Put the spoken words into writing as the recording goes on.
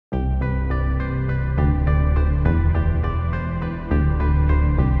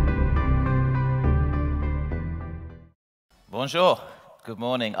Bonjour. Good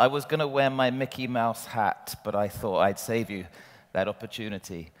morning. I was going to wear my Mickey Mouse hat, but I thought I'd save you that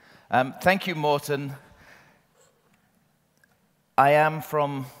opportunity. Thank you, Morten. I am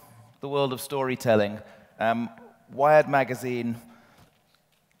from the world of storytelling. Wired magazine,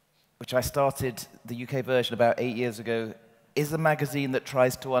 which I started the UK version about 8 years ago, is a magazine that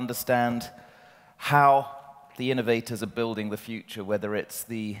tries to understand how the innovators are building the future, whether it's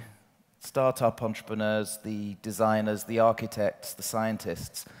the startup entrepreneurs, the designers, the architects, the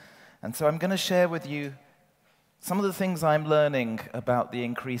scientists. And so I'm going to share with you some of the things I'm learning about the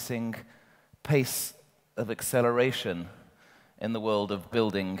increasing pace of acceleration in the world of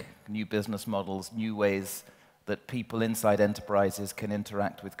building new business models, new ways that people inside enterprises can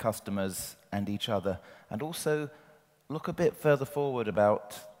interact with customers and each other, and also look a bit further forward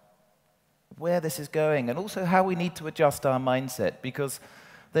about where this is going, and also how we need to adjust our mindset, because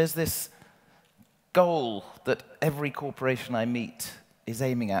there's this goal that every corporation I meet is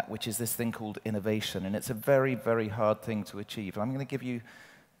aiming at, which is this thing called innovation, and it's a very, very hard thing to achieve. I'm going to give you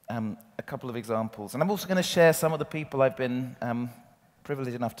a couple of examples, and I'm also going to share some of the people I've been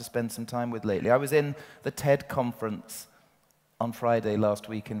privileged enough to spend some time with lately. I was in the TED conference on Friday last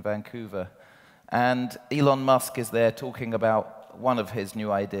week in Vancouver, and Elon Musk is there talking about one of his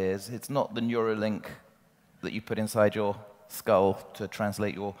new ideas. It's not the Neuralink that you put inside your skull to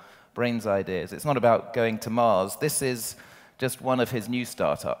translate your brain's ideas. It's not about going to Mars. This is just one of his new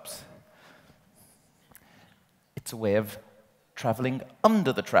startups. It's a way of traveling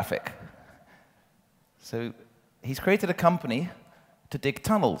under the traffic. So he's created a company to dig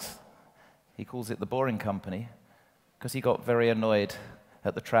tunnels. He calls it the Boring Company because he got very annoyed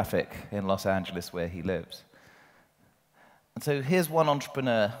at the traffic in Los Angeles where he lives. And so here's one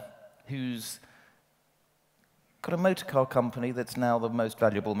entrepreneur who's got a motor car company that's now the most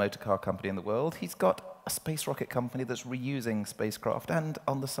valuable motor car company in the world. He's got a space rocket company that's reusing spacecraft, and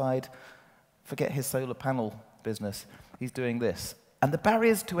on the side, forget his solar panel business, he's doing this. And the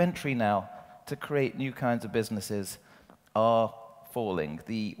barriers to entry now to create new kinds of businesses are falling.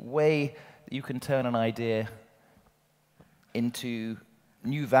 The way that you can turn an idea into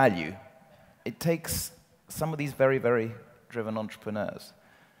new value, it takes some of these very, very driven entrepreneurs.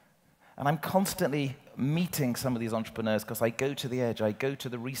 And I'm constantly meeting some of these entrepreneurs because I go to the edge, I go to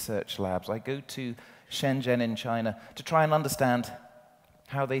the research labs, I go to Shenzhen in China to try and understand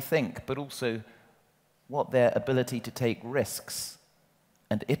how they think, but also what their ability to take risks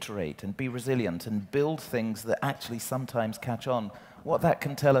and iterate and be resilient and build things that actually sometimes catch on, what that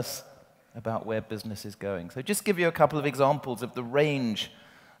can tell us about where business is going. So just give you a couple of examples of the range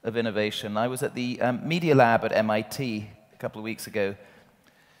of innovation. I was at the Media Lab at MIT a couple of weeks ago.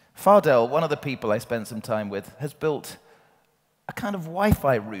 Fardell, one of the people I spent some time with, has built a kind of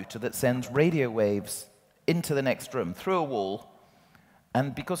Wi-Fi router that sends radio waves into the next room through a wall,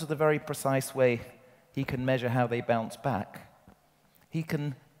 and because of the very precise way he can measure how they bounce back, he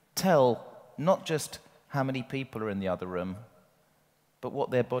can tell not just how many people are in the other room, but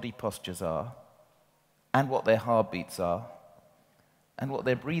what their body postures are, and what their heartbeats are, and what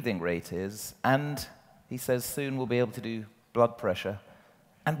their breathing rate is, and he says soon we'll be able to do blood pressure.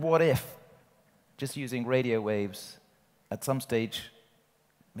 And what if, just using radio waves, at some stage,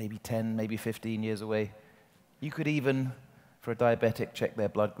 maybe 10, maybe 15 years away, you could even, for a diabetic, check their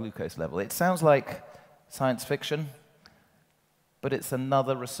blood glucose level. It sounds like science fiction, but it's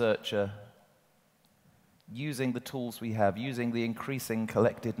another researcher using the tools we have, using the increasing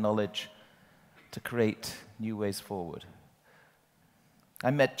collected knowledge to create new ways forward. I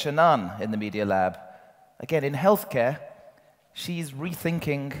met Chanan in the Media Lab. Again, in healthcare, she's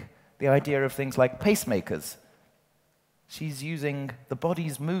rethinking the idea of things like pacemakers. She's using the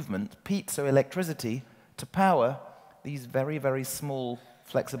body's movement, piezoelectricity, to power these very, very small,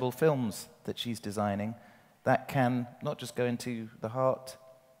 flexible films that she's designing that can not just go into the heart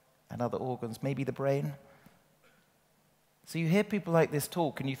and other organs, maybe the brain. So you hear people like this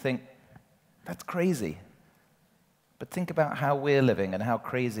talk and you think, that's crazy. But think about how we're living and how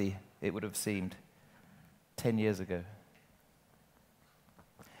crazy it would have seemed 10 years ago.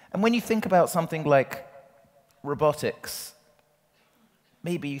 And when you think about something like robotics,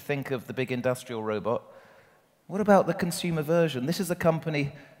 maybe you think of the big industrial robot. What about the consumer version? This is a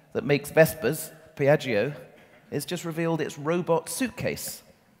company that makes Vespas, Piaggio. It's just revealed its robot suitcase.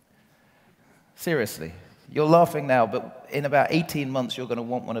 Seriously, you're laughing now, but in about 18 months, you're going to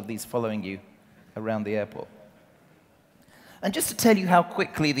want one of these following you around the airport. And just to tell you how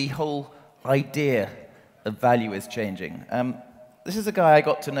quickly the whole idea of value is changing, this is a guy I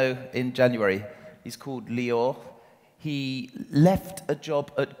got to know in January. He's called Lior. He left a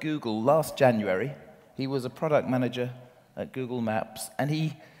job at Google last January. He was a product manager at Google Maps, and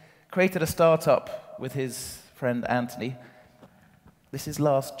he created a startup with his friend Anthony. This is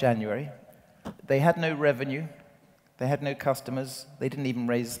last January. They had no revenue. They had no customers. They didn't even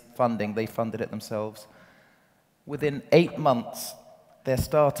raise funding. They funded it themselves. Within 8 months, their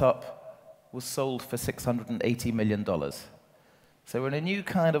startup was sold for $680 million. So we're in a new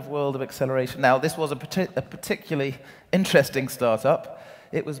kind of world of acceleration. Now, this was a particularly interesting startup.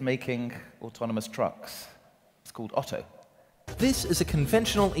 It was making autonomous trucks. It's called Otto. This is a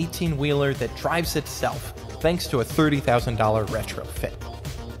conventional 18-wheeler that drives itself, thanks to a $30,000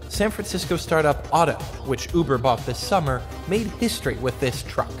 retrofit. San Francisco startup Otto, which Uber bought this summer, made history with this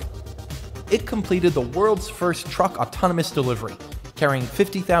truck. It completed the world's first truck autonomous delivery, carrying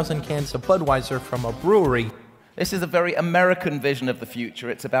 50,000 cans of Budweiser from a brewery. This is a very American vision of the future.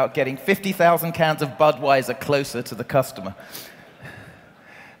 It's about getting 50,000 cans of Budweiser closer to the customer.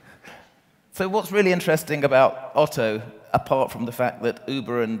 So what's really interesting about Otto, apart from the fact that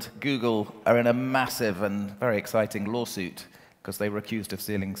Uber and Google are in a massive and very exciting lawsuit because they were accused of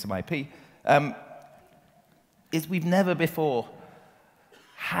stealing some IP, is we've never before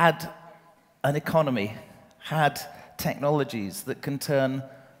had an economy, had technologies that can turn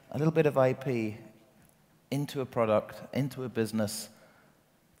a little bit of IP into a product, into a business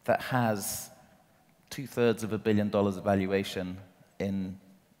that has 2/3 of $1 billion of valuation in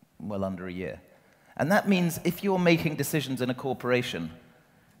well under a year. And that means if you're making decisions in a corporation,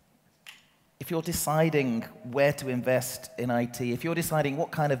 if you're deciding where to invest in IT, if you're deciding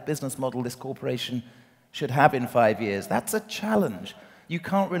what kind of business model this corporation should have in 5 years, that's a challenge. You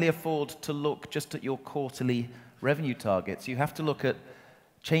can't really afford to look just at your quarterly revenue targets. You have to look at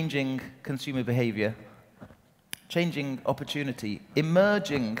changing consumer behavior, changing opportunity,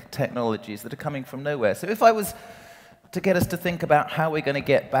 emerging technologies that are coming from nowhere. So if I was to get us to think about how we're going to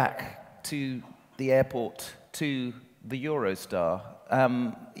get back to the airport, to the Eurostar,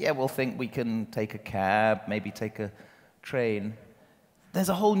 yeah, we'll think we can take a cab, maybe take a train. There's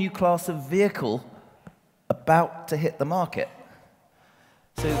a whole new class of vehicle about to hit the market.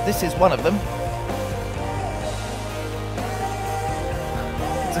 So this is one of them.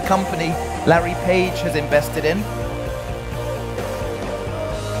 It's a company Larry Page has invested in.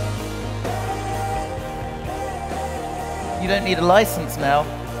 You don't need a license now.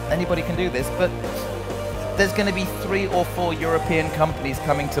 Anybody can do this, but there's going to be 3 or 4 European companies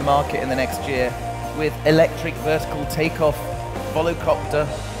coming to market in the next year with electric vertical takeoff volocopter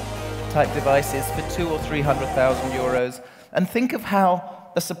type devices for 200,000 or 300,000 euros. And think of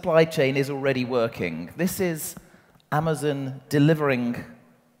how the supply chain is already working. This is Amazon delivering,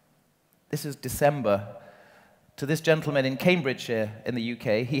 this is December, to this gentleman in Cambridgeshire in the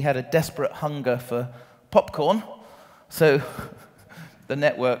UK. He had a desperate hunger for popcorn, so the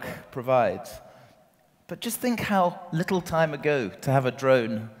network provides. But just think how little time ago to have a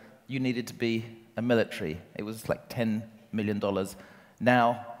drone, you needed to be a military. It was like $10 million.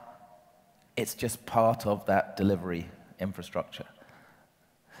 Now, it's just part of that delivery infrastructure.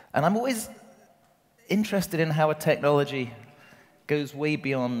 And I'm always interested in how a technology goes way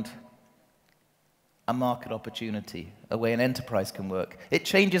beyond a market opportunity, a way an enterprise can work. It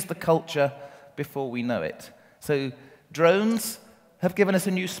changes the culture before we know it. So drones have given us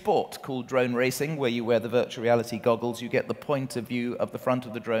a new sport called drone racing, where you wear the virtual reality goggles, you get the point of view of the front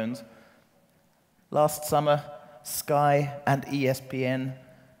of the drones. Last summer, Sky and ESPN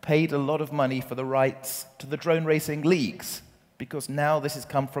paid a lot of money for the rights to the drone racing leagues, because now this has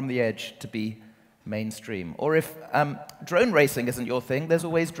come from the edge to be mainstream. Or if drone racing isn't your thing, there's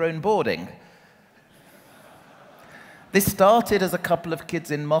always drone boarding. This started as a couple of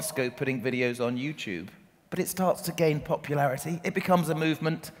kids in Moscow putting videos on YouTube, but it starts to gain popularity. It becomes a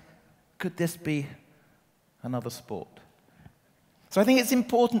movement. Could this be another sport? So I think it's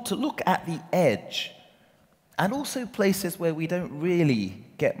important to look at the edge and also places where we don't really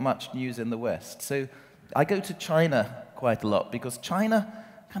get much news in the West. So I go to China quite a lot because China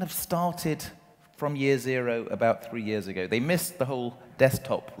kind of started from year zero about 3 years ago. They missed the whole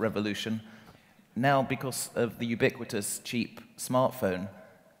desktop revolution. Now, because of the ubiquitous, cheap smartphone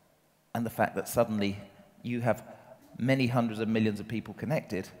and the fact that suddenly you have many hundreds of millions of people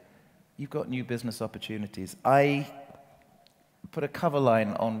connected, you've got new business opportunities. I put a cover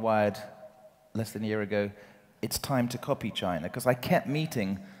line on Wired less than a year ago, it's time to copy China, because I kept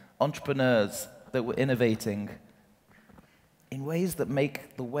meeting entrepreneurs that were innovating in ways that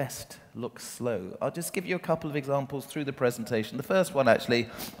make the West look slow. I'll just give you a couple of examples through the presentation. The first one, actually,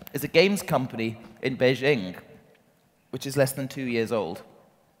 is a games company in Beijing, which is less than 2 years old.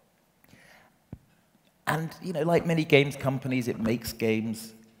 And, you know, like many games companies, it makes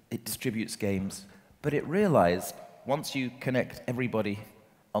games, it distributes games, but it realized once you connect everybody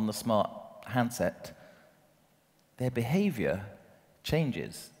on the smart handset, their behavior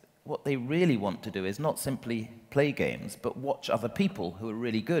changes. What they really want to do is not simply play games, but watch other people who are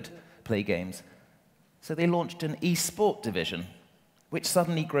really good play games. So they launched an e-sport division, which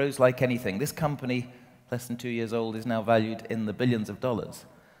suddenly grows like anything. This company, less than 2 years old, is now valued in the billions of dollars.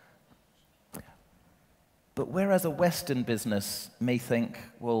 But whereas a Western business may think,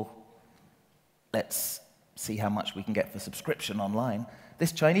 well, let's see how much we can get for subscription online,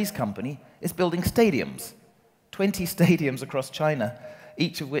 this Chinese company is building stadiums, 20 stadiums across China,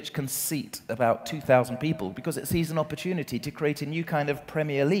 each of which can seat about 2,000 people, because it sees an opportunity to create a new kind of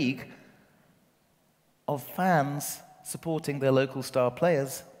Premier League of fans supporting their local star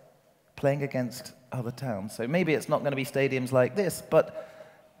players playing against other towns. So maybe it's not going to be stadiums like this,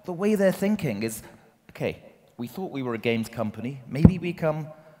 but the way they're thinking is, okay, we thought we were a games company, maybe we become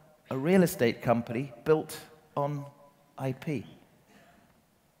a real estate company built on IP.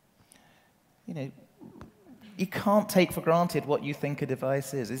 You know, you can't take for granted what you think a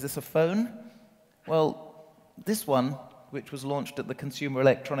device is. Is this a phone? Well, this one, which was launched at the Consumer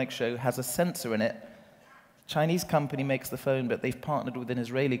Electronics Show, has a sensor in it. Chinese company makes the phone, but they've partnered with an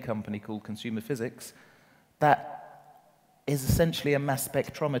Israeli company called Consumer Physics that is essentially a mass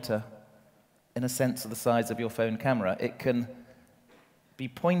spectrometer in a sensor the size of your phone camera. It can be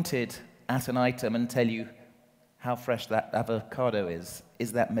pointed at an item and tell you how fresh that avocado is.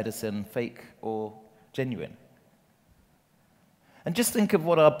 Is that medicine fake or genuine? And just think of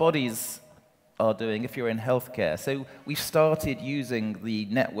what our bodies are doing if you're in healthcare. So we've started using the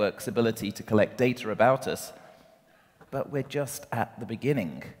network's ability to collect data about us, but we're just at the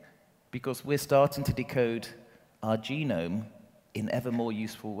beginning, because we're starting to decode our genome in ever more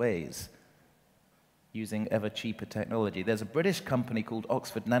useful ways, using ever cheaper technology. There's a British company called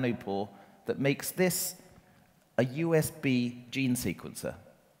Oxford Nanopore that makes this a USB gene sequencer.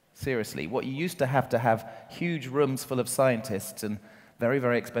 Seriously, what you used to have huge rooms full of scientists and very,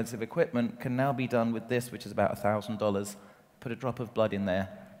 very expensive equipment can now be done with this, which is about $1,000. Put a drop of blood in there.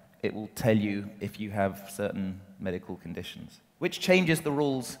 It will tell you if you have certain medical conditions, which changes the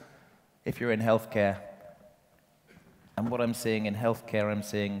rules if you're in healthcare. And what I'm seeing in healthcare, I'm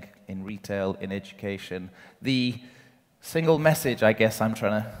seeing in retail, in education. The single message, I guess, I'm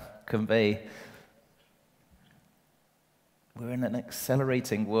trying to convey: we're in an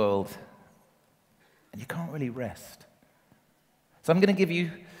accelerating world, and you can't really rest. So I'm going to give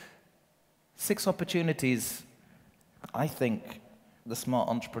you 6 opportunities I think the smart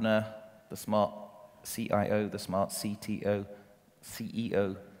entrepreneur, the smart CIO, the smart CTO,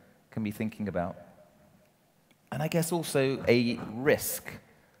 CEO can be thinking about. And I guess also a risk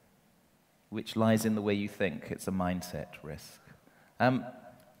which lies in the way you think. It's a mindset risk.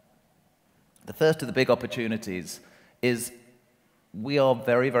 The first of the big opportunities is we are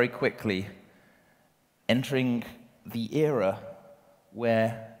very, very quickly entering the era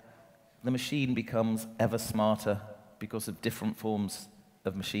where the machine becomes ever smarter because of different forms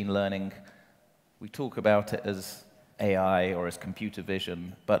of machine learning. We talk about it as AI or as computer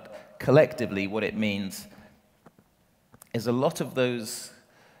vision, but collectively what it means is a lot of those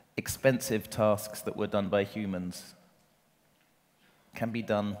expensive tasks that were done by humans can be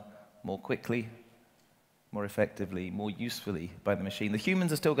done more quickly, more effectively, more usefully by the machine. The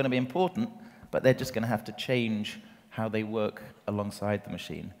humans are still going to be important, but they're just going to have to change how they work alongside the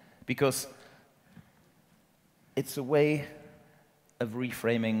machine, because it's a way of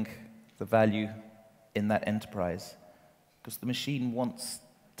reframing the value in that enterprise, because the machine wants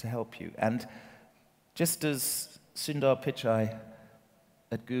to help you. And just as Sundar Pichai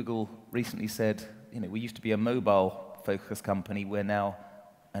at Google recently said, you know, we used to be a mobile-focused company, we're now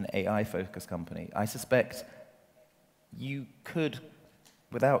an AI-focused company. I suspect you could,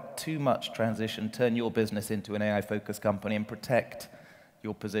 without too much transition, turn your business into an AI-focused company and protect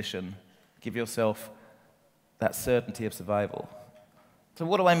your position, give yourself that certainty of survival. So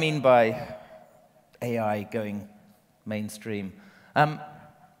what do I mean by AI going mainstream?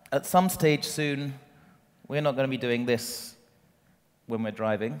 At some stage soon, we're not going to be doing this when we're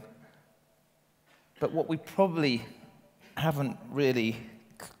driving, but what we probably haven't really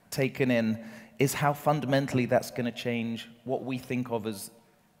taken in is how fundamentally that's going to change what we think of as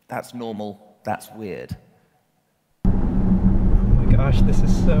that's normal, that's weird. Oh my gosh, this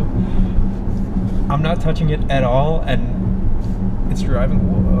is so... I'm not touching it at all, and it's driving...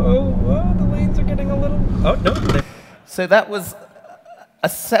 Whoa, whoa, the lanes are getting a little... Oh, no. So that was a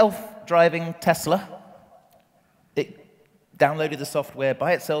self-driving Tesla. It downloaded the software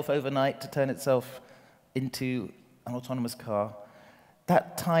by itself overnight to turn itself into an autonomous car.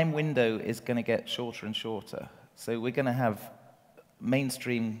 That time window is going to get shorter and shorter. So we're going to have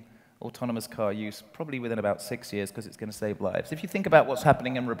mainstream autonomous car use probably within about 6 years because it's going to save lives. If you think about what's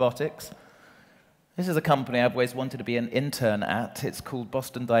happening in robotics, this is a company I've always wanted to be an intern at. It's called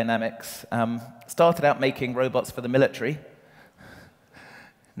Boston Dynamics. Started out making robots for the military.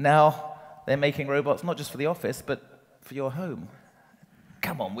 Now they're making robots not just for the office, but for your home.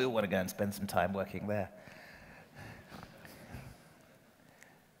 Come on, we all want to go and spend some time working there.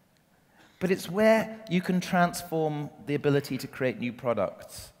 But it's where you can transform the ability to create new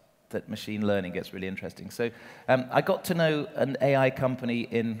products that machine learning gets really interesting. So I got to know an AI company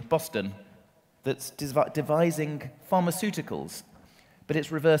in Boston that's devising pharmaceuticals, but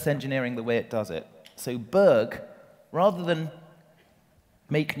it's reverse engineering the way it does it. So Berg, rather than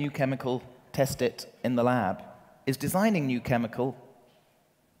make new chemical, test it in the lab, is designing new chemical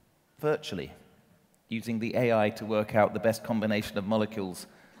virtually, using the AI to work out the best combination of molecules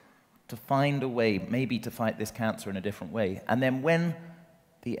to find a way, maybe to fight this cancer in a different way. And then when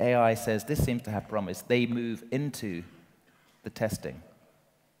the AI says, this seems to have promise, they move into the testing.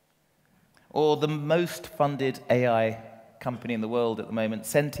 Or the most funded AI company in the world at the moment,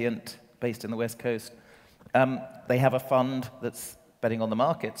 Sentient, based in the West Coast, they have a fund that's betting on the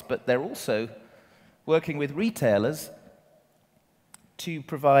markets, but they're also working with retailers to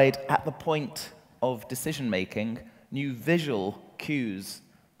provide, at the point of decision-making, new visual cues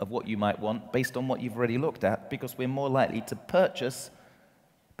of what you might want based on what you've already looked at, because we're more likely to purchase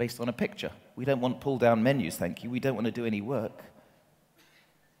based on a picture. We don't want pull-down menus, thank you. We don't want to do any work.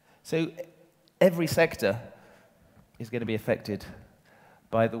 So every sector is going to be affected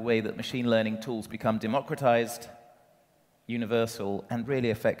by the way that machine learning tools become democratized, universal, and really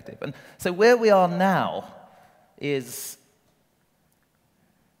effective. And so where we are now is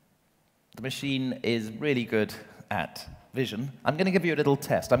the machine is really good at vision. I'm going to give you a little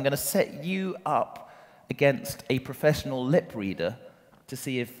test. I'm going to set you up against a professional lip reader to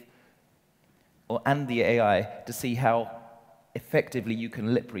see if, and the AI, to see how effectively you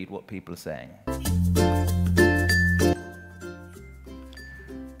can lip read what people are saying.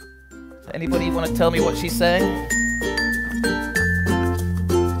 Anybody want to tell me what she's saying?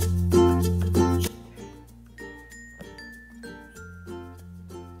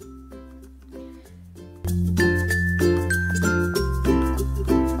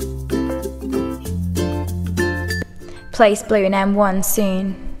 Place blue in M1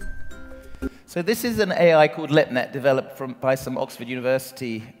 soon. So this is an AI called LipNet, developed by some Oxford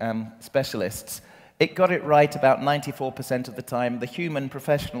University specialists. It got it right about 94% of the time. The human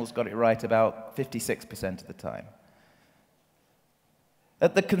professionals got it right about 56% of the time.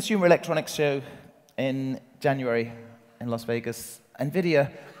 At the Consumer Electronics Show in January in Las Vegas,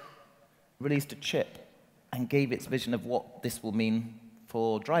 NVIDIA released a chip and gave its vision of what this will mean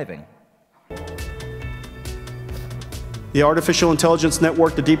for driving. The artificial intelligence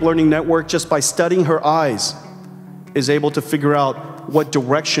network, the deep learning network, just by studying her eyes, is able to figure out what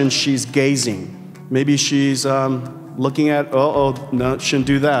direction she's gazing. Maybe she's looking at, no, shouldn't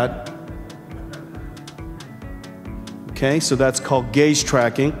do that. Okay, so that's called gaze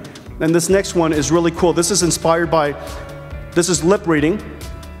tracking. And this next one is really cool. This is inspired by, this is lip reading.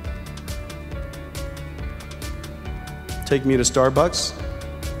 Take me to Starbucks.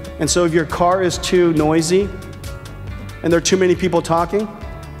 And so if your car is too noisy, and there are too many people talking,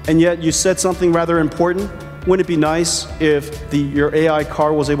 and yet you said something rather important, wouldn't it be nice if your AI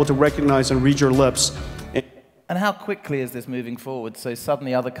car was able to recognize and read your lips? And how quickly is this moving forward? So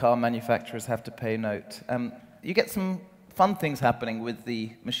suddenly other car manufacturers have to pay note. You get some fun things happening with the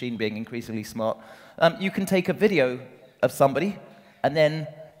machine being increasingly smart. You can take a video of somebody and then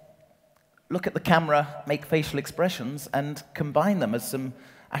look at the camera, make facial expressions, and combine them, as some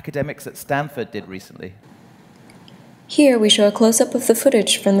academics at Stanford did recently. Here we show a close-up of the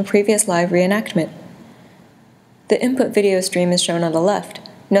footage from the previous live reenactment. The input video stream is shown on the left.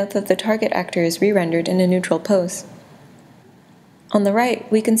 Note that the target actor is re-rendered in a neutral pose. On the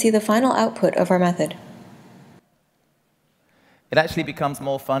right, we can see the final output of our method. It actually becomes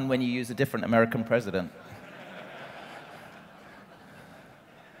more fun when you use a different American president.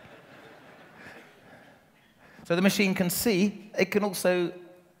 So the machine can see. It can also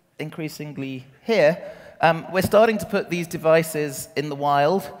increasingly hear. We're starting to put these devices in the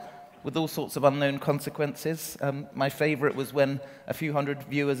wild with all sorts of unknown consequences. My favorite was when a few hundred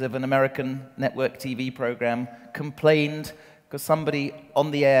viewers of an American network TV program complained because somebody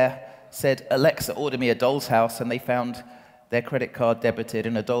on the air said, "Alexa, order me a doll's house," and they found their credit card debited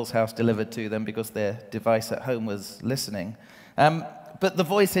and a doll's house delivered to them because their device at home was listening. But the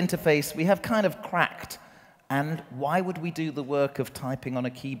voice interface, we have kind of cracked. And why would we do the work of typing on a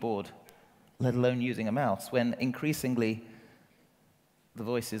keyboard let alone using a mouse, when increasingly the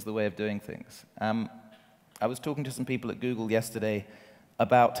voice is the way of doing things. I was talking to some people at Google yesterday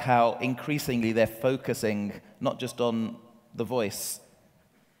about how increasingly they're focusing not just on the voice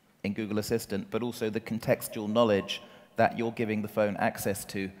in Google Assistant, but also the contextual knowledge that you're giving the phone access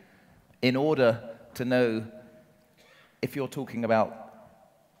to in order to know if you're talking about,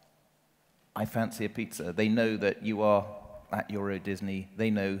 I fancy a pizza. They know that you are at Euro Disney. They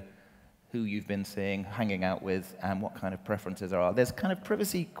know who you've been seeing, hanging out with, and what kind of preferences there are. There's kind of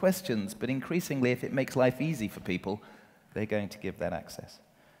privacy questions, but increasingly, if it makes life easy for people, they're going to give that access.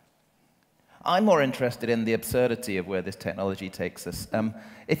 I'm more interested in the absurdity of where this technology takes us.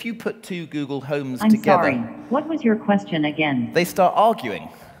 If you put two Google Homes together... I'm sorry, what was your question again? They start arguing.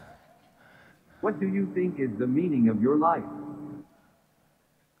 What do you think is the meaning of your life?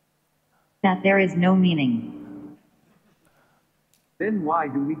 That there is no meaning. Then why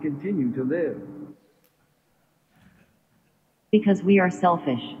do we continue to live? Because we are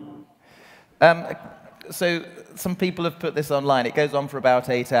selfish. So some people have put this online. It goes on for about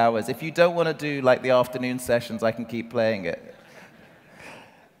 8 hours. If you don't want to do like the afternoon sessions, I can keep playing it.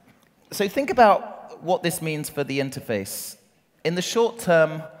 So think about what this means for the interface. In the short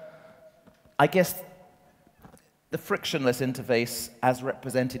term, I guess the frictionless interface, as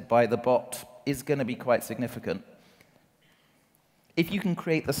represented by the bot, is going to be quite significant. If you can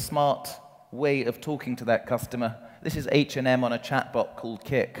create the smart way of talking to that customer, this is H&M on a chatbot called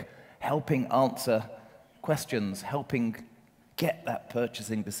Kik, helping answer questions, helping get that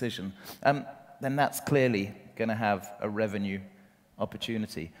purchasing decision, then that's clearly going to have a revenue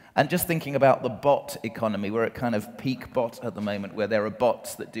opportunity. And just thinking about the bot economy, we're at kind of peak bot at the moment, where there are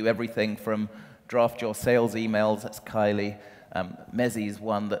bots that do everything from draft your sales emails, that's Kylie, Mezzi's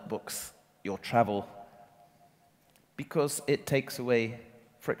one that books your travel, because it takes away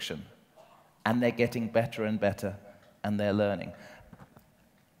friction. And they're getting better and better, and they're learning.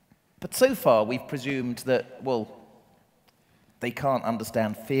 But so far, we've presumed that, well, they can't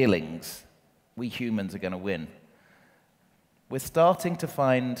understand feelings. We humans are going to win. We're starting to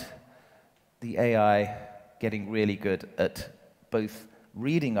find the AI getting really good at both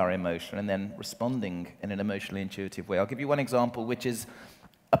reading our emotion and then responding in an emotionally intuitive way. I'll give you one example, which is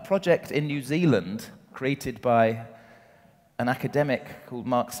a project in New Zealand created by an academic called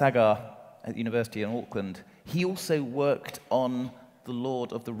Mark Sagar at the University in Auckland. He also worked on the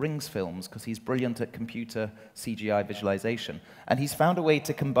Lord of the Rings films because he's brilliant at computer CGI visualization. And he's found a way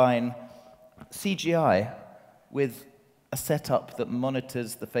to combine CGI with a setup that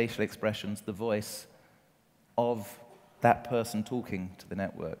monitors the facial expressions, the voice of that person talking to the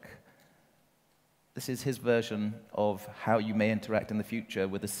network. This is his version of how you may interact in the future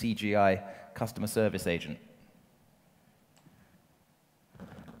with a CGI customer service agent.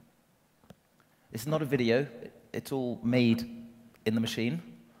 It's not a video. It's all made in the machine.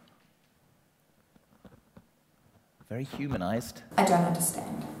 Very humanized. I don't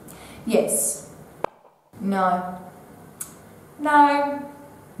understand. Yes. No. No.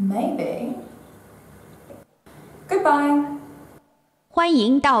 Maybe. Goodbye. 欢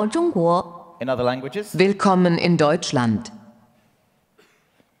迎到中国. In other languages. Willkommen in Deutschland.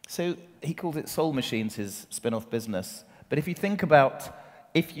 So he calls it Soul Machines, his spin-off business. But if you think about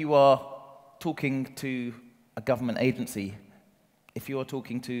if you are talking to a government agency, if you are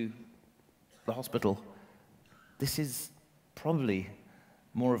talking to the hospital, this is probably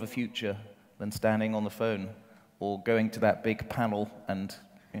more of a future than standing on the phone or going to that big panel and,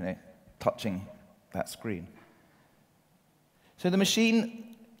 touching that screen. So the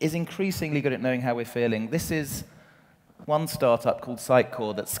machine is increasingly good at knowing how we're feeling. This is one startup called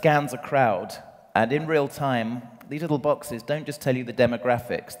Sitecore that scans a crowd, and in real time, these little boxes don't just tell you the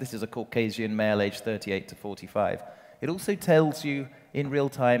demographics. This is a Caucasian male aged 38 to 45. It also tells you in real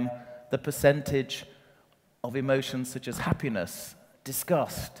time the percentage of emotions such as happiness,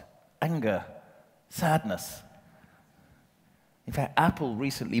 disgust, anger, sadness. In fact, Apple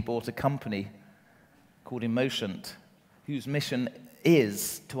recently bought a company called Emotion, whose mission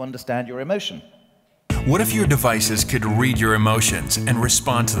is to understand your emotion. What if your devices could read your emotions and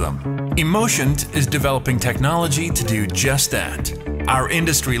respond to them? Emotion is developing technology to do just that. Our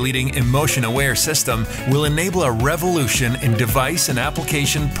industry-leading emotion-aware system will enable a revolution in device and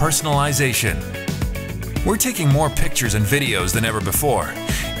application personalization. We're taking more pictures and videos than ever before.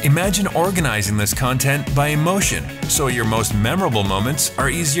 Imagine organizing this content by emotion, so your most memorable moments are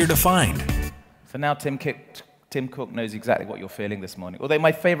easier to find. So now Tim Cook knows exactly what you're feeling this morning. Although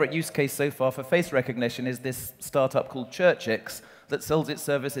my favorite use case so far for face recognition is this startup called ChurchX that sells its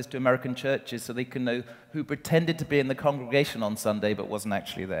services to American churches so they can know who pretended to be in the congregation on Sunday but wasn't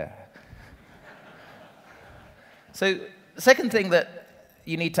actually there. So the second thing that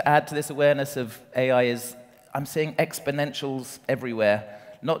you need to add to this awareness of AI is I'm seeing exponentials everywhere,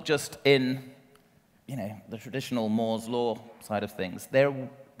 not just in the traditional Moore's law side of things. There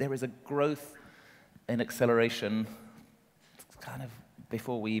is a growth in acceleration kind of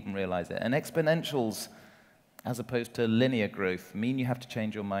before we even realize it. And exponentials, as opposed to linear growth, mean you have to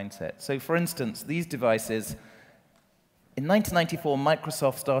change your mindset. So for instance, these devices, in 1994,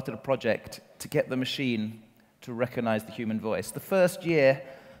 Microsoft started a project to get the machine to recognize the human voice. The first year,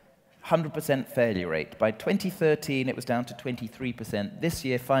 100% failure rate. By 2013, it was down to 23%. This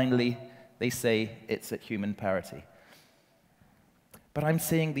year, finally, they say it's at human parity. But I'm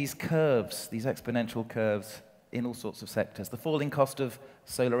seeing these curves, these exponential curves, in all sorts of sectors. The falling cost of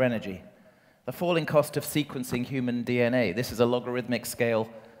solar energy, the falling cost of sequencing human DNA. This is a logarithmic scale.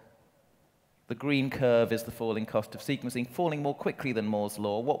 The green curve is the falling cost of sequencing, falling more quickly than Moore's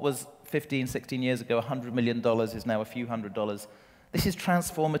law. What was 15, 16 years ago, $100 million is now a few $100s. This is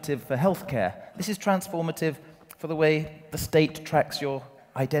transformative for healthcare. This is transformative for the way the state tracks your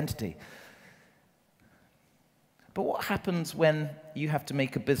identity. But what happens when you have to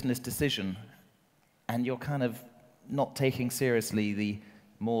make a business decision and you're kind of not taking seriously the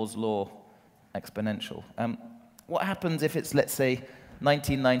Moore's law exponential? What happens if it's, let's say,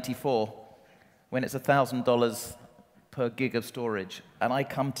 1994, when it's $1,000 per gig of storage, and I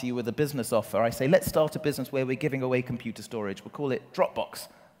come to you with a business offer? I say, let's start a business where we're giving away computer storage. We'll call it Dropbox.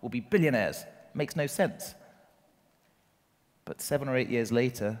 We'll be billionaires. Makes no sense. But 7 or 8 years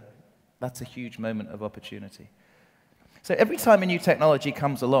later, that's a huge moment of opportunity. So every time a new technology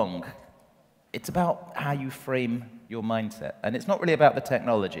comes along, it's about how you frame your mindset. And it's not really about the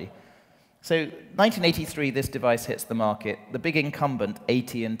technology. So 1983, this device hits the market. The big incumbent,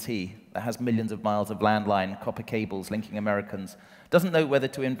 AT&T, that has millions of miles of landline, copper cables linking Americans, doesn't know whether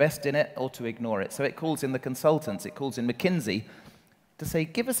to invest in it or to ignore it. So it calls in the consultants, it calls in McKinsey to say,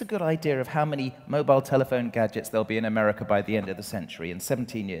 give us a good idea of how many mobile telephone gadgets there'll be in America by the end of the century, in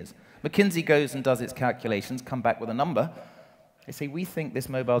 17 years. McKinsey goes and does its calculations, come back with a number. They say, we think this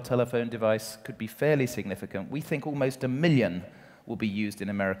mobile telephone device could be fairly significant. We think almost 1 million will be used in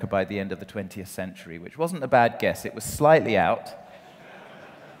America by the end of the 20th century, which wasn't a bad guess. It was slightly out.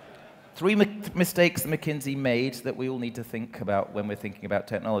 3 mistakes that McKinsey made that we all need to think about when we're thinking about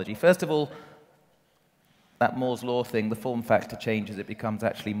technology. First of all, that Moore's law thing, the form factor changes, it becomes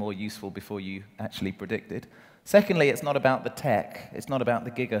actually more useful before you actually predict it. Secondly, it's not about the tech. It's not about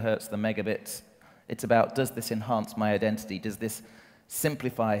the gigahertz, the megabits. It's about, does this enhance my identity? Does this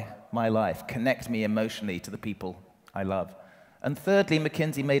simplify my life, connect me emotionally to the people I love? And thirdly,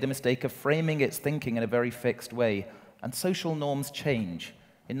 McKinsey made a mistake of framing its thinking in a very fixed way, and social norms change.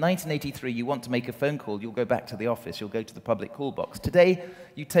 In 1983, you want to make a phone call, you'll go back to the office, you'll go to the public call box. Today,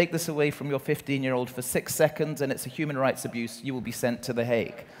 you take this away from your 15-year-old for 6 seconds, and it's a human rights abuse, you will be sent to The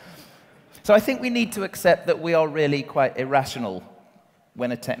Hague. So I think we need to accept that we are really quite irrational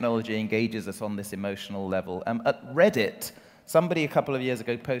when a technology engages us on this emotional level. At Reddit, somebody a couple of years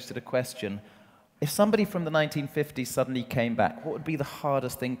ago posted a question. If somebody from the 1950s suddenly came back, what would be the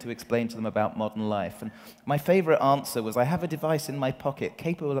hardest thing to explain to them about modern life? And my favorite answer was, I have a device in my pocket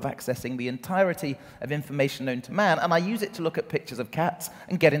capable of accessing the entirety of information known to man, and I use it to look at pictures of cats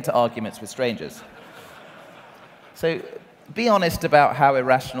and get into arguments with strangers. So be honest about how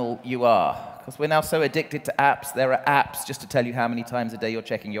irrational you are, because we're now so addicted to apps. There are apps just to tell you how many times a day you're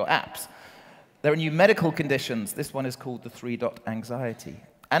checking your apps. There are new medical conditions. This one is called the 3-dot anxiety.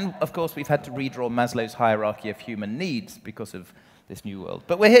 And, of course, we've had to redraw Maslow's hierarchy of human needs because of this new world.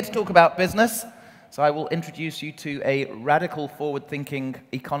 But we're here to talk about business, so I will introduce you to a radical, forward-thinking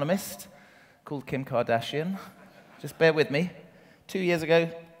economist called Kim Kardashian. Just bear with me. 2 years ago,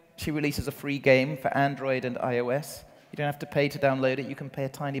 she releases a free game for Android and iOS. You don't have to pay to download it. You can pay a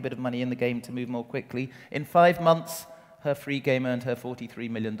tiny bit of money in the game to move more quickly. In 5 months, her free game earned her $43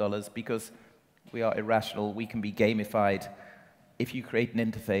 million because we are irrational. We can be gamified. If you create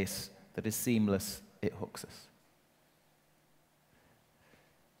an interface that is seamless, it hooks us.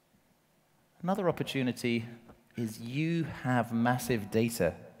 Another opportunity is you have massive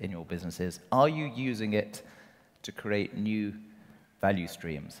data in your businesses. Are you using it to create new value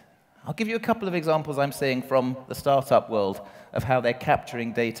streams? I'll give you a couple of examples I'm seeing from the startup world of how they're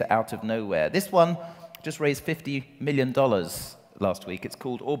capturing data out of nowhere. This one just raised $50 million last week. It's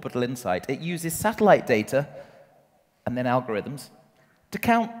called Orbital Insight. It uses satellite data and then algorithms to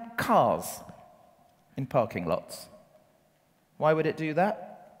count cars in parking lots. Why would it do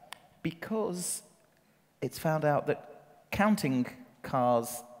that? Because it's found out that counting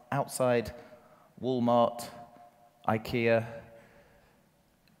cars outside Walmart, IKEA,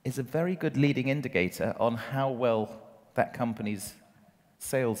 is a very good leading indicator on how well that company's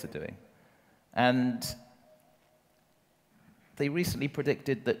sales are doing. And they recently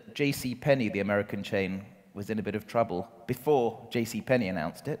predicted that JCPenney, the American chain, was in a bit of trouble before JCPenney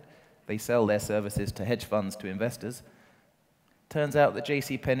announced it. They sell their services to hedge funds, to investors. Turns out that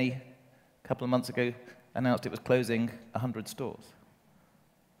JCPenney, a couple of months ago, announced it was closing 100 stores.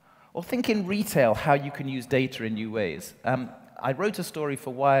 Or think in retail how you can use data in new ways. I wrote a story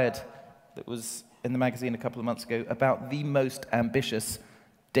for Wired that was in the magazine a couple of months ago about the most ambitious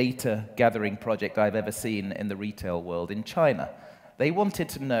data gathering project I've ever seen in the retail world in China. They wanted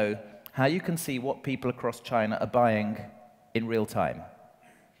to know how you can see what people across China are buying in real time,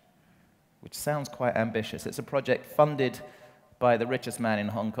 which sounds quite ambitious. It's a project funded by the richest man in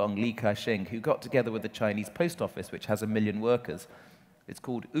Hong Kong, Li Ka-shing, who got together with the Chinese post office, which has 1 million workers. It's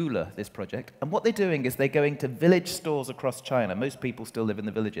called ULA, this project. And what they're doing is they're going to village stores across China. Most people still live in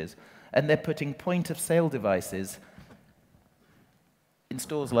the villages. And they're putting point-of-sale devices in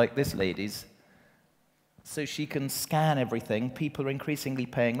stores like this lady's, so she can scan everything. People are increasingly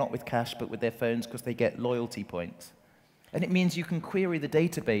paying not with cash, but with their phones because they get loyalty points. And it means you can query the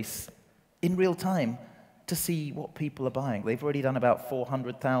database in real time to see what people are buying. They've already done about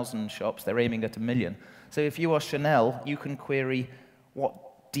 400,000 shops. They're aiming at 1 million. So if you are Chanel, you can query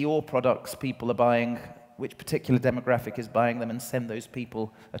what Dior products people are buying, which particular demographic is buying them, and send those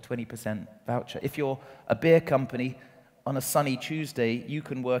people a 20% voucher. If you're a beer company, on a sunny Tuesday, you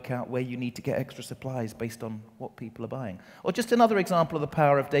can work out where you need to get extra supplies based on what people are buying. Or just another example of the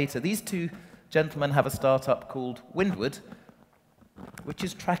power of data. These two gentlemen have a startup called Windward, which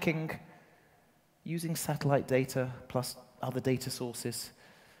is tracking, using satellite data plus other data sources,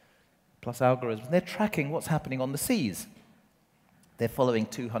 plus algorithms. They're tracking what's happening on the seas. They're following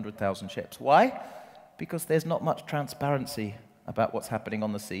 200,000 ships. Why? Because there's not much transparency about what's happening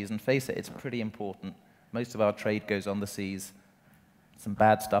on the seas. And face it, it's pretty important. Most of our trade goes on the seas. Some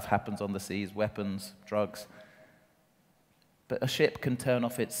bad stuff happens on the seas, weapons, drugs. But a ship can turn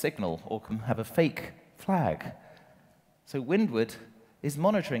off its signal or can have a fake flag. So Windward is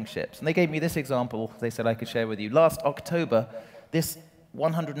monitoring ships. And they gave me this example they said I could share with you. Last October, this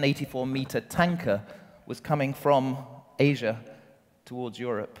 184-meter tanker was coming from Asia towards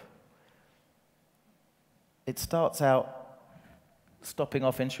Europe. It starts out stopping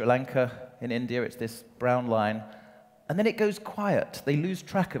off in Sri Lanka, in India. It's this brown line. And then it goes quiet. They lose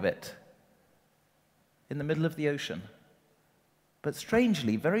track of it in the middle of the ocean. But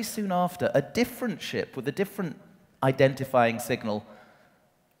strangely, very soon after, a different ship with a different identifying signal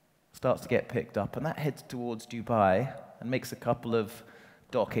starts to get picked up, and that heads towards Dubai and makes a couple of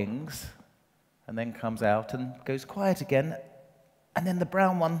dockings, and then comes out and goes quiet again, and then the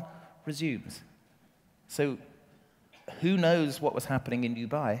brown one resumes. So who knows what was happening in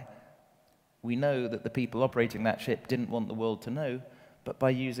Dubai? We know that the people operating that ship didn't want the world to know, but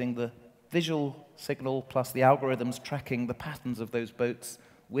by using the visual signal plus the algorithms tracking the patterns of those boats,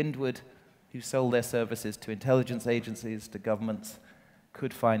 Windward, who sold their services to intelligence agencies, to governments,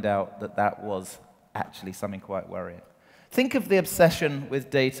 could find out that that was actually something quite worrying. Think of the obsession with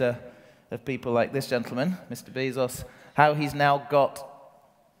data of people like this gentleman, Mr. Bezos, how he's now got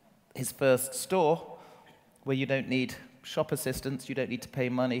his first store where you don't need shop assistants, you don't need to pay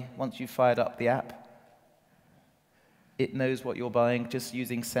money. Once you've fired up the app, it knows what you're buying just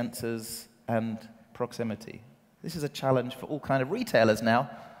using sensors and proximity. This is a challenge for all kinds of retailers now.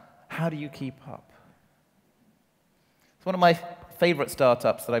 How do you keep up? So one of my favorite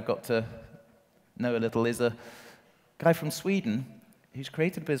startups that I've got to know a little is a guy from Sweden who's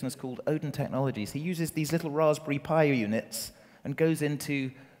created a business called Odin Technologies. He uses these little Raspberry Pi units and goes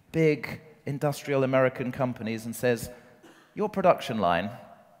into big industrial American companies and says, your production line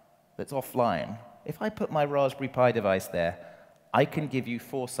that's offline, if I put my Raspberry Pi device there, I can give you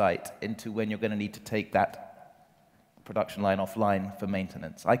foresight into when you're going to need to take that production line offline for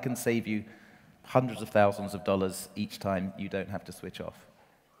maintenance. I can save you hundreds of thousands of dollars each time you don't have to switch off.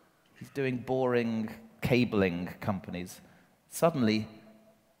 He's doing boring cabling companies. Suddenly,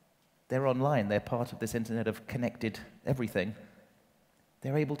 they're online. They're part of this internet of connected everything.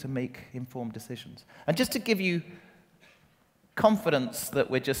 They're able to make informed decisions. And just to give you confidence that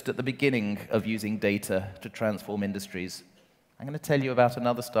we're just at the beginning of using data to transform industries, I'm going to tell you about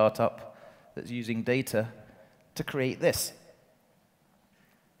another startup that's using data to create this.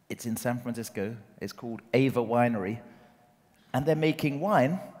 It's in San Francisco. It's called Ava Winery. And they're making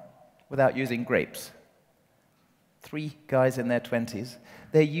wine without using grapes. 3 guys in their 20s.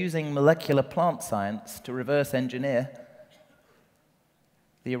 They're using molecular plant science to reverse engineer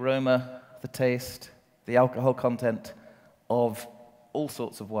the aroma, the taste, the alcohol content of all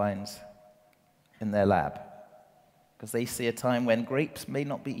sorts of wines in their lab, because they see a time when grapes may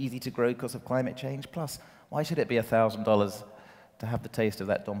not be easy to grow because of climate change. Plus, why should it be $1,000 to have the taste of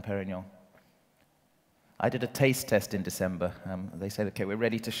that Dom Perignon? I did a taste test in December. They said, okay, we're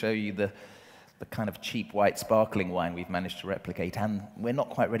ready to show you the kind of cheap white sparkling wine we've managed to replicate, and we're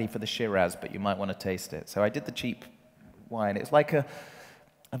not quite ready for the Shiraz, but you might want to taste it. So I did the cheap wine. It's like a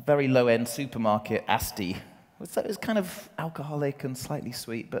very low-end supermarket Asti. It's kind of alcoholic and slightly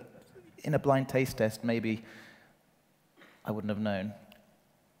sweet, but in a blind taste test, maybe I wouldn't have known.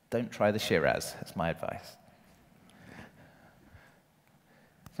 Don't try the Shiraz, that's my advice.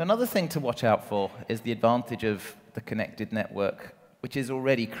 So another thing to watch out for is the advantage of the connected network, which is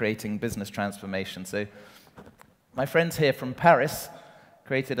already creating business transformation. So my friends here from Paris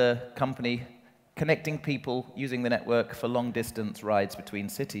created a company connecting people using the network for long-distance rides between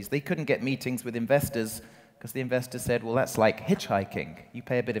cities. They couldn't get meetings with investors because the investors said, well, that's like hitchhiking. You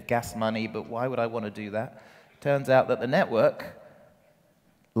pay a bit of gas money, but why would I want to do that? Turns out that the network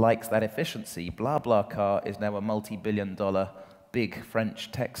likes that efficiency. BlaBlaCar is now a multi-billion-dollar big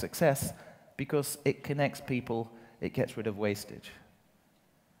French tech success because it connects people, it gets rid of wastage.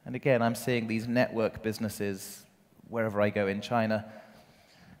 And again, I'm seeing these network businesses wherever I go in China.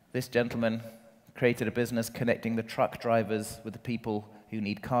 This gentleman created a business connecting the truck drivers with the people who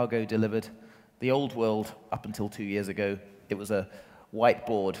need cargo delivered. The old world, up until 2 years ago, it was a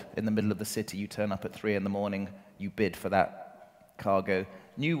whiteboard in the middle of the city. You turn up at 3 in the morning, you bid for that cargo.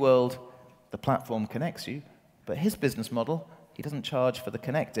 New world, the platform connects you, but his business model, he doesn't charge for the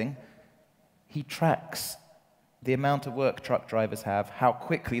connecting. He tracks the amount of work truck drivers have, how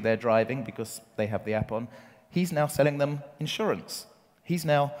quickly they're driving because they have the app on. He's now selling them insurance. He's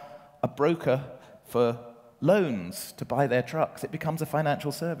now a broker for loans to buy their trucks. It becomes a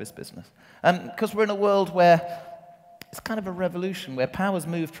financial service business. And because we're in a world where it's kind of a revolution, where power's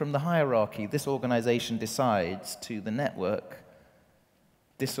moved from the hierarchy, this organization decides, to the network.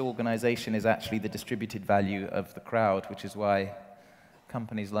 This organization is actually the distributed value of the crowd, which is why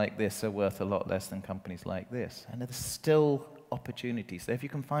companies like this are worth a lot less than companies like this. And there's still opportunities. So if you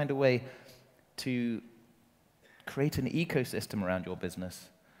can find a way to create an ecosystem around your business,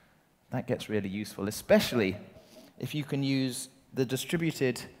 that gets really useful, especially if you can use the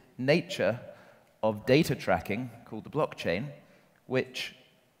distributed nature of data tracking, called the blockchain, which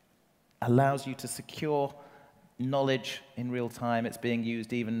allows you to secure knowledge in real time. It's being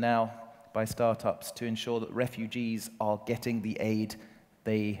used even now by startups to ensure that refugees are getting the aid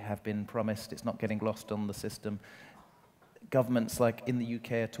they have been promised. It's not getting lost on the system. Governments like in the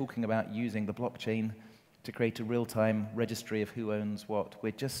UK are talking about using the blockchain to create a real-time registry of who owns what.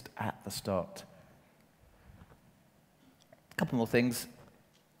 We're just at the start. A couple more things.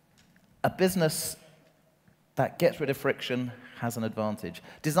 A business that gets rid of friction has an advantage.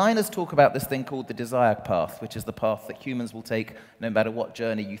 Designers talk about this thing called the desire path, which is the path that humans will take no matter what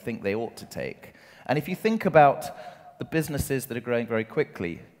journey you think they ought to take. And if you think about the businesses that are growing very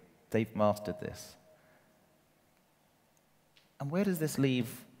quickly, they've mastered this. And where does this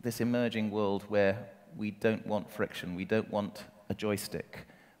leave this emerging world where we don't want friction, we don't want a joystick,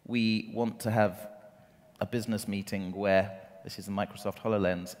 we want to have a business meeting where, this is a Microsoft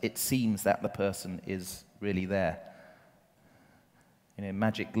HoloLens, it seems that the person is really there. You know,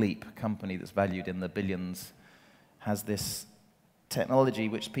 Magic Leap, a company that's valued in the billions, has this technology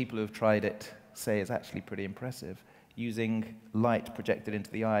which people who have tried it say is actually pretty impressive, using light projected into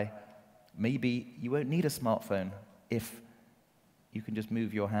the eye. Maybe you won't need a smartphone if you can just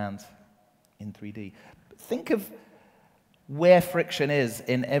move your hands in 3D. But think of where friction is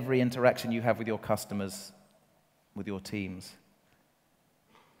in every interaction you have with your customers, with your teams.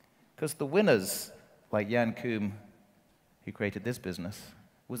 Because the winners, like Jan Koum, who created this business,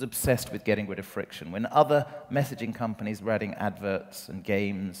 was obsessed with getting rid of friction. When other messaging companies were adding adverts and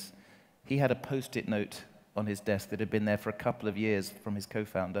games, he had a post-it note on his desk that had been there for a couple of years from his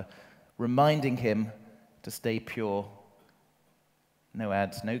co-founder, reminding him to stay pure. No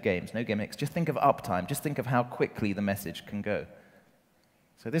ads, no games, no gimmicks. Just think of uptime. Just think of how quickly the message can go.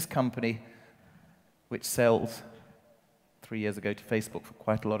 So this company, which sold 3 years ago to Facebook for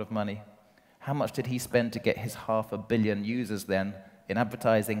quite a lot of money, how much did he spend to get his 500 million users then in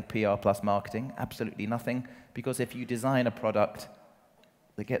advertising, PR plus marketing? Absolutely nothing, because if you design a product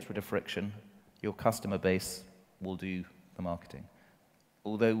that gets rid of friction, your customer base will do the marketing.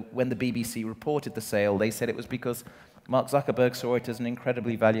 Although when the BBC reported the sale, they said it was because Mark Zuckerberg saw it as an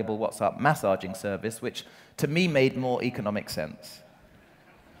incredibly valuable WhatsApp massaging service, which to me made more economic sense.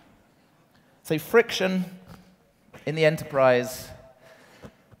 So friction in the enterprise,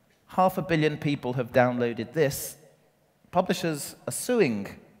 500 million people have downloaded this. publishers are suing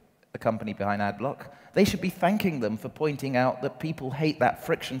the company behind Adblock, they should be thanking them for pointing out that people hate that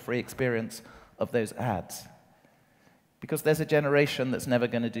friction-free experience of those ads. Because there's a generation that's never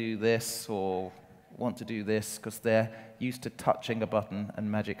going to do this or want to do this because they're used to touching a button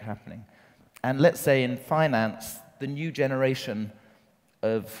and magic happening. And let's say in finance, the new generation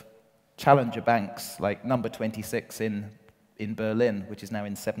of challenger banks, like number 26 in Berlin, which is now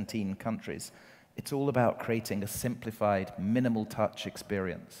in 17 countries, it's all about creating a simplified, minimal touch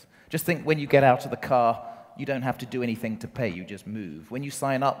experience. Just think when you get out of the car, you don't have to do anything to pay, you just move. When you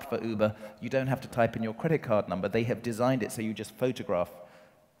sign up for Uber, you don't have to type in your credit card number. They have designed it so you just photograph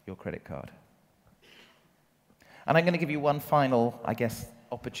your credit card. And I'm going to give you one final, I guess,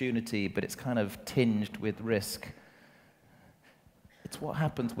 opportunity, but it's kind of tinged with risk. It's what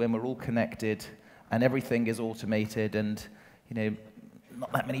happens when we're all connected and everything is automated and,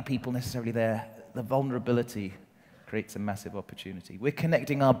 not that many people necessarily there. The vulnerability creates a massive opportunity. We're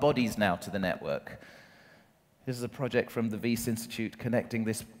connecting our bodies now to the network. This is a project from the Wyss Institute connecting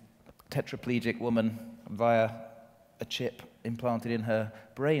this tetraplegic woman via a chip implanted in her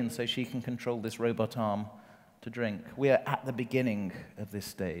brain so she can control this robot arm to drink. We are at the beginning of this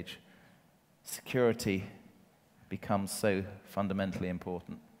stage. Security becomes so fundamentally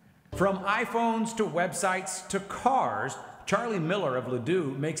important. From iPhones to websites to cars, Charlie Miller of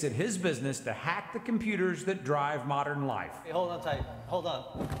Ledoux makes it his business to hack the computers that drive modern life. Hey, hold on tight. Hold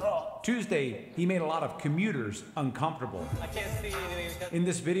on. Oh. Tuesday, he made a lot of commuters uncomfortable. I can't see anything. In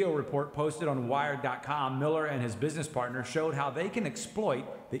this video report posted on Wired.com, Miller and his business partner showed how they can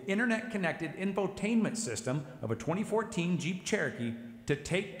exploit the internet-connected infotainment system of a 2014 Jeep Cherokee to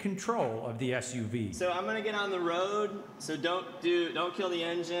take control of the SUV. So I'm gonna get on the road, so don't kill the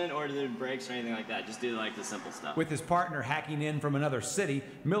engine or the brakes or anything like that. Just do like the simple stuff. With his partner hacking in from another city,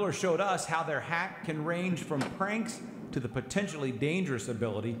 Miller showed us how their hack can range from pranks to the potentially dangerous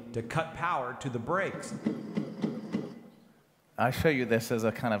ability to cut power to the brakes. I show you this as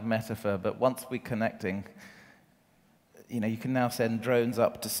a kind of metaphor, but once we're connecting, you can now send drones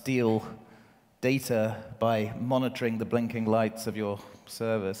up to steal data by monitoring the blinking lights of your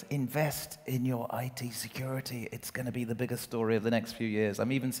servers. Invest in your IT security. It's going to be the biggest story of the next few years.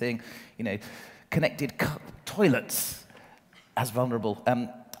 I'm even seeing, connected toilets as vulnerable.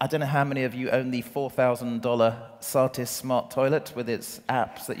 I don't know how many of you own the $4,000 Sartis smart toilet with its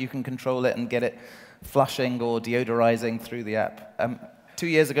apps that you can control it and get it flushing or deodorizing through the app. 2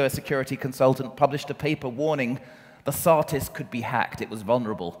 years ago, a security consultant published a paper warning the Sartis could be hacked. It was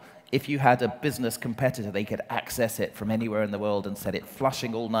vulnerable. If you had a business competitor, they could access it from anywhere in the world and set it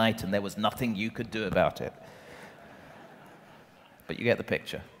flushing all night, and there was nothing you could do about it. But you get the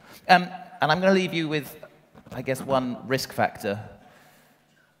picture. And I'm going to leave you with, I guess, one risk factor,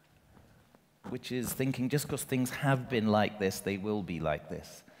 which is thinking just because things have been like this, they will be like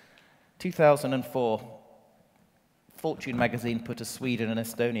this. 2004, Fortune magazine put a Swede and an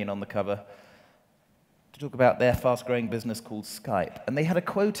Estonian on the cover to talk about their fast-growing business called Skype. And they had a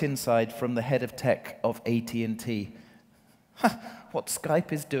quote inside from the head of tech of AT&T. What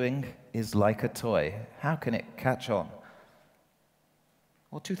Skype is doing is like a toy. How can it catch on?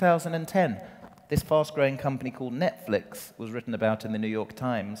 Well, 2010, this fast-growing company called Netflix was written about in the New York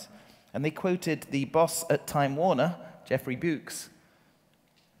Times. And they quoted the boss at Time Warner, Jeffrey Bukes.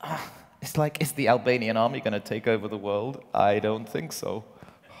 It's like, is the Albanian army going to take over the world? I don't think so.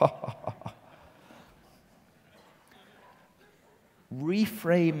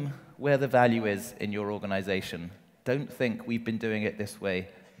 Reframe where the value is in your organization. Don't think we've been doing it this way,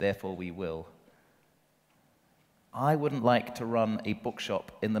 therefore we will. I wouldn't like to run a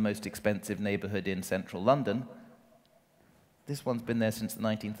bookshop in the most expensive neighborhood in central London. This one's been there since the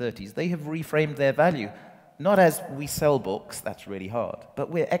 1930s. They have reframed their value, not as we sell books, that's really hard, but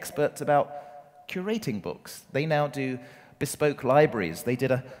we're experts about curating books. They now do bespoke libraries. They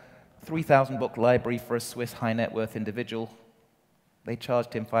did a 3,000 book library for a Swiss high net worth individual. They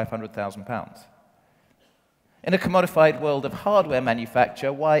charged him £500,000. In a commodified world of hardware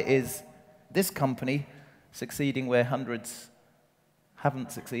manufacture, why is this company succeeding where hundreds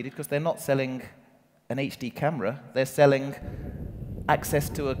haven't succeeded? Because they're not selling an HD camera, they're selling access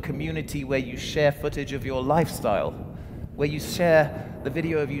to a community where you share footage of your lifestyle, where you share the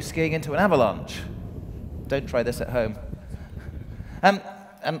video of you skiing into an avalanche. Don't try this at home.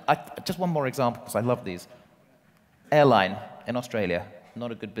 Just one more example, because I love these. Airline in Australia,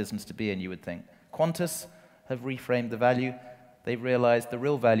 not a good business to be in, you would think. Qantas have reframed the value. They've realized the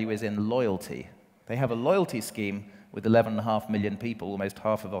real value is in loyalty. They have a loyalty scheme with 11.5 million people, almost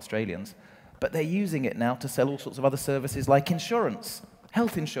half of Australians, but they're using it now to sell all sorts of other services like insurance,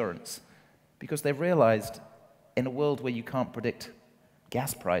 health insurance, because they've realized in a world where you can't predict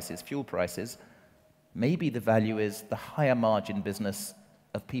gas prices, fuel prices, maybe the value is the higher margin business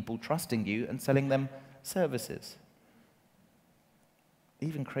of people trusting you and selling them services.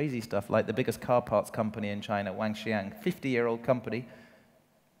 Even crazy stuff like the biggest car parts company in China, Wangxiang, 50-year-old company,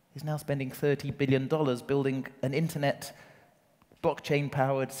 is now spending $30 billion building an internet,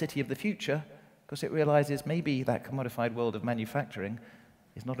 blockchain-powered city of the future because it realizes maybe that commodified world of manufacturing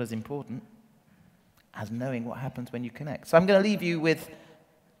is not as important as knowing what happens when you connect. So I'm going to leave you with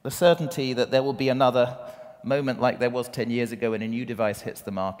the certainty that there will be another moment like there was 10 years ago when a new device hits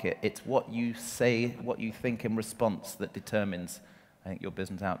the market. It's what you say, what you think in response that determines, I think, your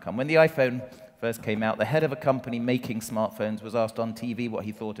business outcome. When the iPhone first came out, the head of a company making smartphones was asked on TV what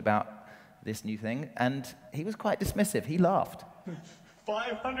he thought about this new thing, and he was quite dismissive. He laughed.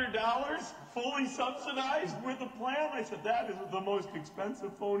 $500 fully subsidized with a plan? I said, that is the most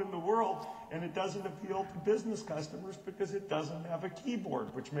expensive phone in the world, and it doesn't appeal to business customers because it doesn't have a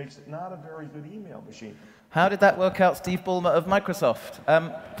keyboard, which makes it not a very good email machine. How did that work out, Steve Ballmer of Microsoft?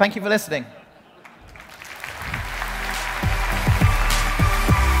 Thank you for listening.